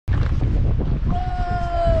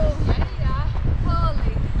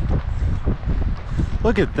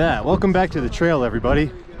Look at that. Welcome back to the trail, everybody.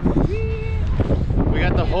 We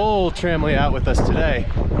got the whole tramway out with us today.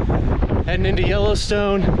 Heading into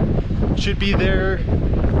Yellowstone. Should be there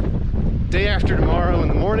day after tomorrow in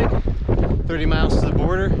the morning. 30 miles to the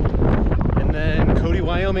border. And then Cody,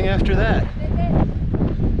 Wyoming after that.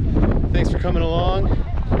 Thanks for coming along.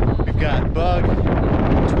 We've got Bug,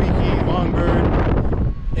 Tweaky,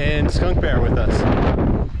 Longbird, and Skunk Bear with us.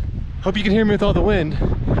 Hope you can hear me with all the wind.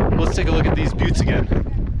 Let's take a look at these buttes again.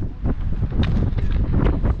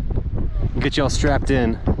 Get you all strapped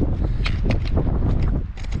in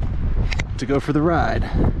to go for the ride.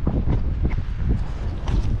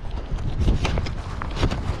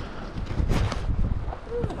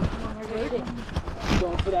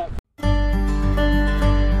 Going for that.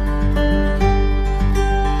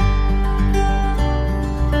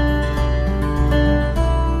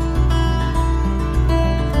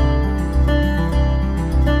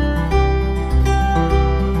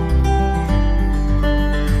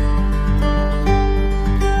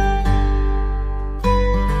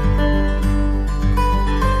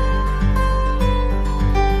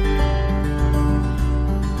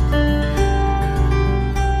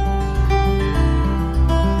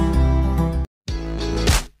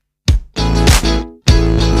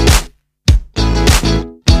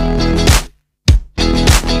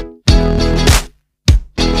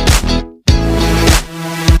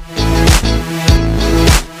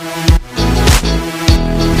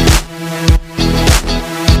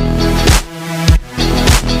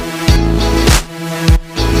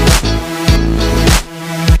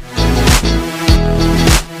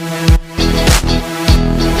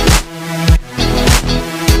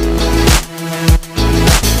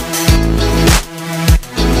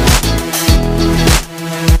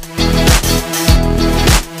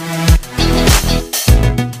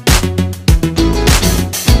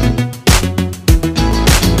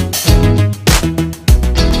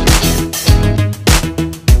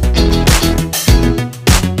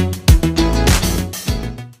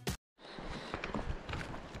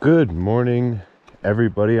 Good morning,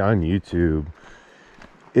 everybody on YouTube.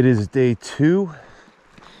 It is day 2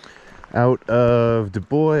 out of Du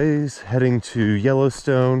Bois, heading to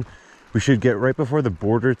Yellowstone. We should get right before the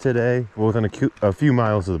border today, well, within a few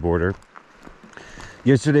miles of the border.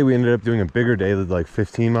 Yesterday we ended up doing a bigger day, like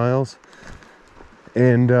 15 miles.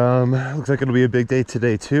 And looks like it'll be a big day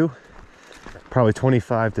today too. Probably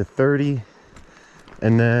 25 to 30.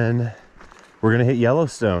 And then we're gonna hit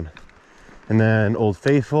Yellowstone. And then Old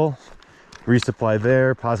Faithful, resupply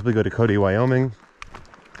there, possibly go to Cody, Wyoming,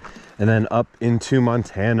 and then up into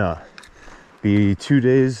Montana. Be 2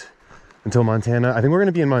 days until Montana. I think we're going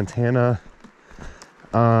to be in Montana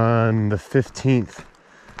on the 15th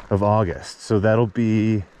of August. So that'll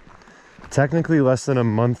be technically less than a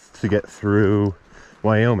month to get through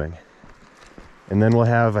Wyoming. And then we'll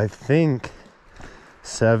have, I think,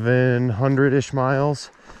 700-ish miles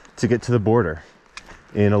to get to the border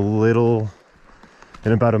in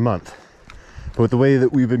about a month. But with the way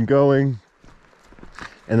that we've been going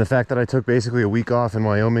and the fact that I took basically a week off in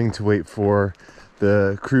Wyoming to wait for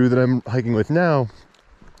the crew that I'm hiking with now,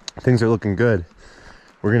 things are looking good.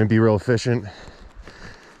 We're going to be real efficient,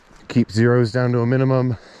 keep zeros down to a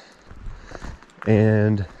minimum,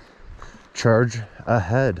 and charge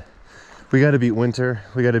ahead. We got to beat winter,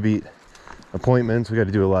 we got to beat appointments, we got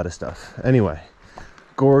to do a lot of stuff. Anyway,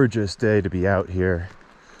 gorgeous day to be out here.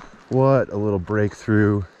 What a little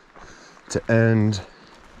breakthrough to end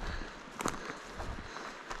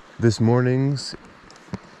this morning's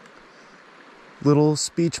little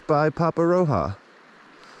speech by Papa Roja.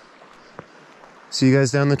 See you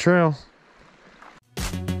guys down the trail.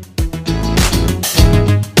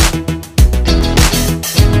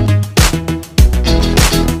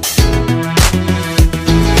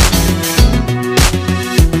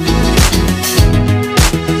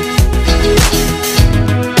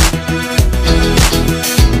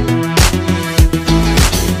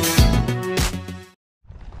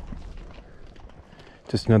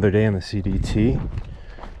 Just another day on the CDT.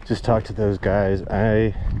 Just talked to those guys.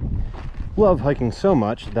 I love hiking so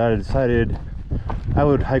much that I decided I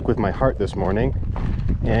would hike with my heart this morning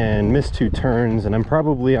and missed 2 turns, and I'm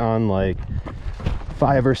probably on like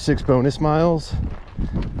 5 or 6 bonus miles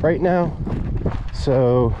right now.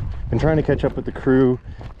 So I'm trying to catch up with the crew.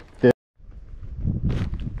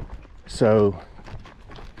 So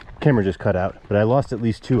camera just cut out, but I lost at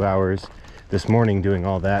least 2 hours this morning doing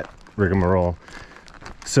all that rigmarole.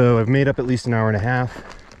 So I've made up at least an hour and a half.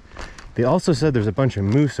 They also said there's a bunch of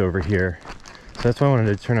moose over here, so that's why I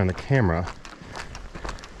wanted to turn on the camera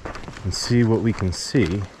and see what we can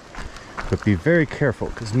see. But be very careful,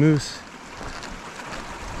 because moose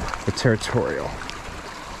the territorial.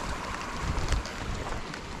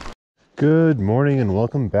 Good morning and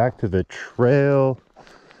welcome back to the trail.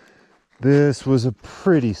 This was a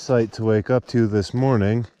pretty sight to wake up to this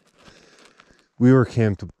morning. We were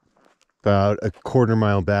camped about a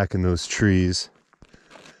quarter-mile back in those trees.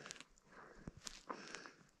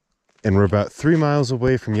 And we're about 3 miles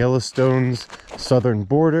away from Yellowstone's southern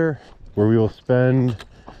border, where we will spend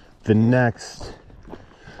the next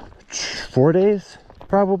 4 days,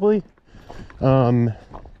 probably. 3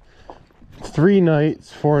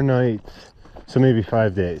 nights, 4 nights, so maybe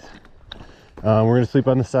 5 days. We're gonna sleep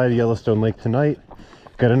on the side of Yellowstone Lake tonight.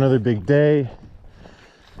 Got another big day.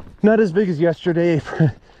 Not as big as yesterday.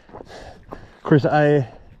 Of course, I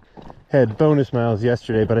had bonus miles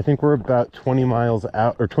yesterday, but I think we're about 20 miles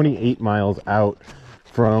out, or 28 miles out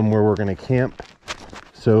from where we're gonna camp.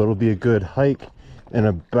 So it'll be a good hike, and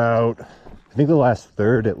about, I think the last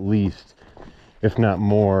third at least, if not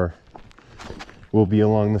more, will be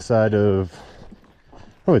along the side of,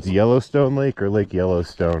 oh, it's Yellowstone Lake or Lake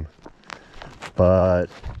Yellowstone. But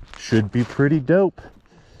should be pretty dope.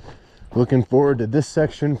 Looking forward to this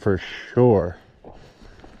section for sure.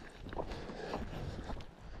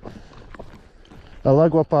 Hola,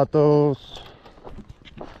 guapatos.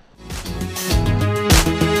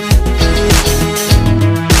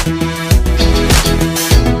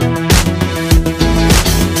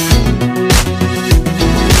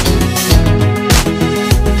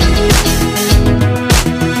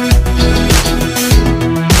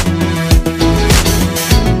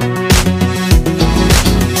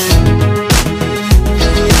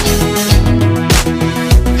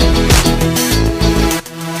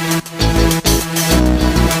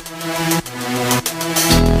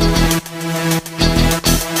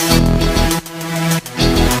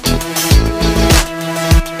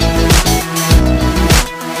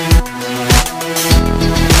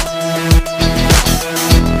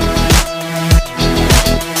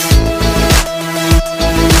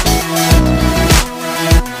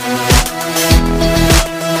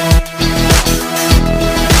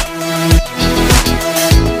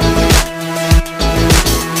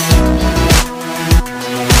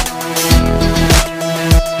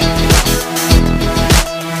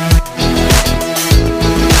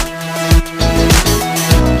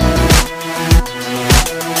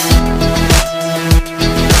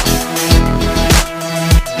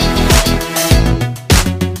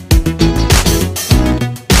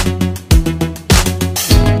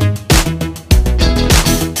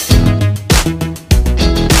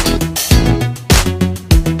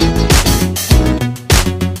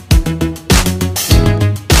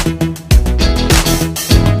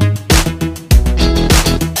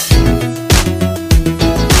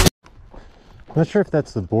 Not sure if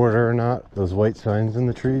that's the border or not, those white signs in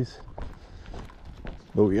the trees,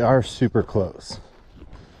 but we are super close.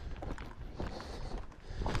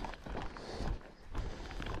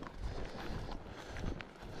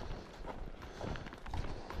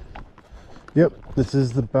 Yep, this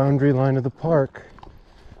is the boundary line of the park.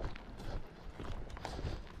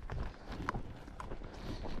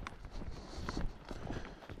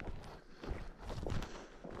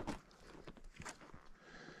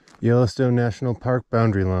 Yellowstone National Park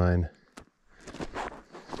boundary line.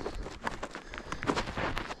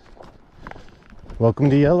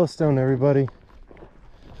 Welcome to Yellowstone, everybody.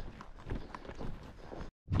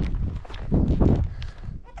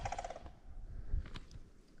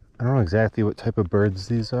 I don't know exactly what type of birds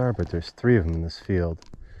these are, but there's 3 of them in this field.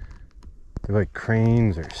 They're like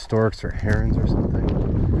cranes or storks or herons or something.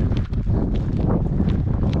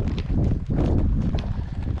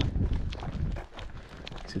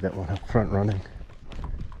 See that one up front running.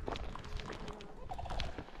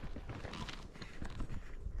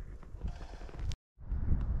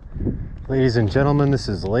 Ladies and gentlemen, this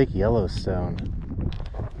is Lake Yellowstone.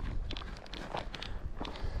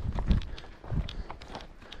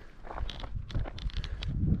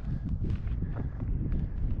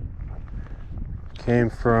 Came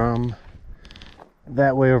from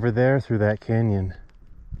that way over there through that canyon.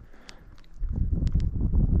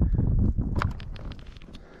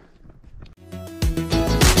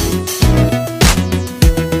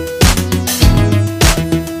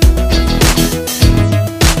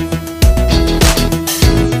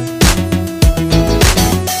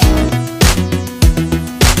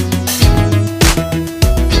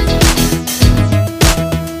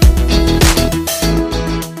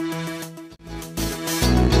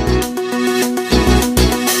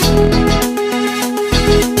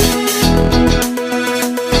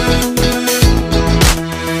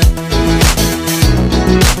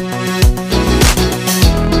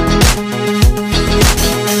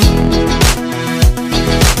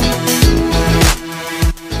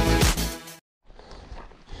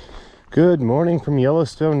 Good morning from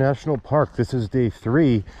Yellowstone National Park. This is day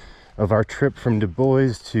 3 of our trip from Du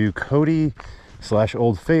Bois to Cody /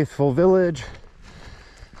 Old Faithful Village.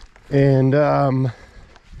 And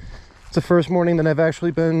it's the first morning that I've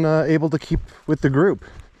actually been able to keep with the group.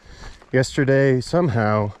 Yesterday,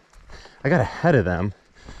 somehow, I got ahead of them.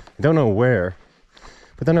 I don't know where.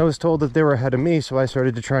 But then I was told that they were ahead of me, so I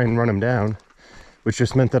started to try and run them down, which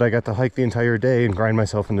just meant that I got to hike the entire day and grind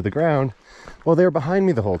myself into the ground. Well, they were behind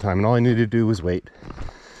me the whole time, and all I needed to do was wait.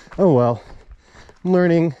 Oh well, I'm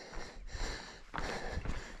learning.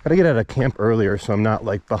 Gotta get out of camp earlier so I'm not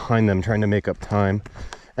like behind them trying to make up time.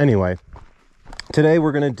 Anyway, today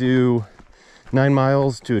we're gonna do 9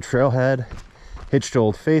 miles to a trailhead, hitch to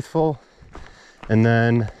Old Faithful, and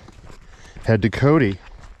then head to Cody.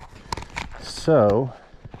 So,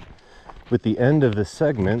 with the end of the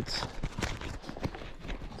segment,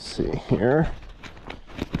 let's see here.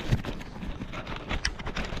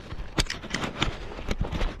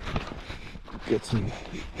 Get some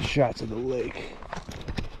shots of the lake.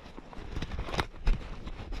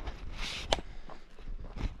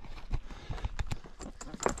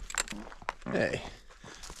 Hey,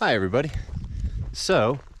 hi everybody.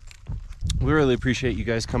 So, we really appreciate you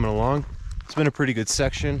guys coming along. It's been a pretty good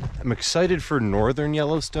section. I'm excited for northern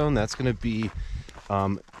Yellowstone. That's going to be,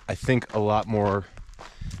 I think, a lot more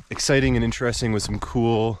exciting and interesting with some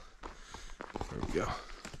cool, there we go.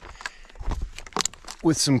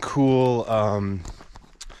 With some cool,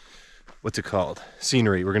 what's it called?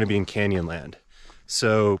 Scenery. We're going to be in Canyonland.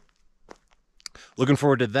 So, looking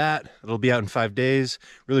forward to that. It'll be out in 5 days.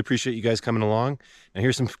 Really appreciate you guys coming along. Now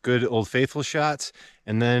here's some good Old Faithful shots,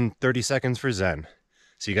 and then 30 seconds for Zen.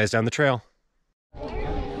 See you guys down the trail.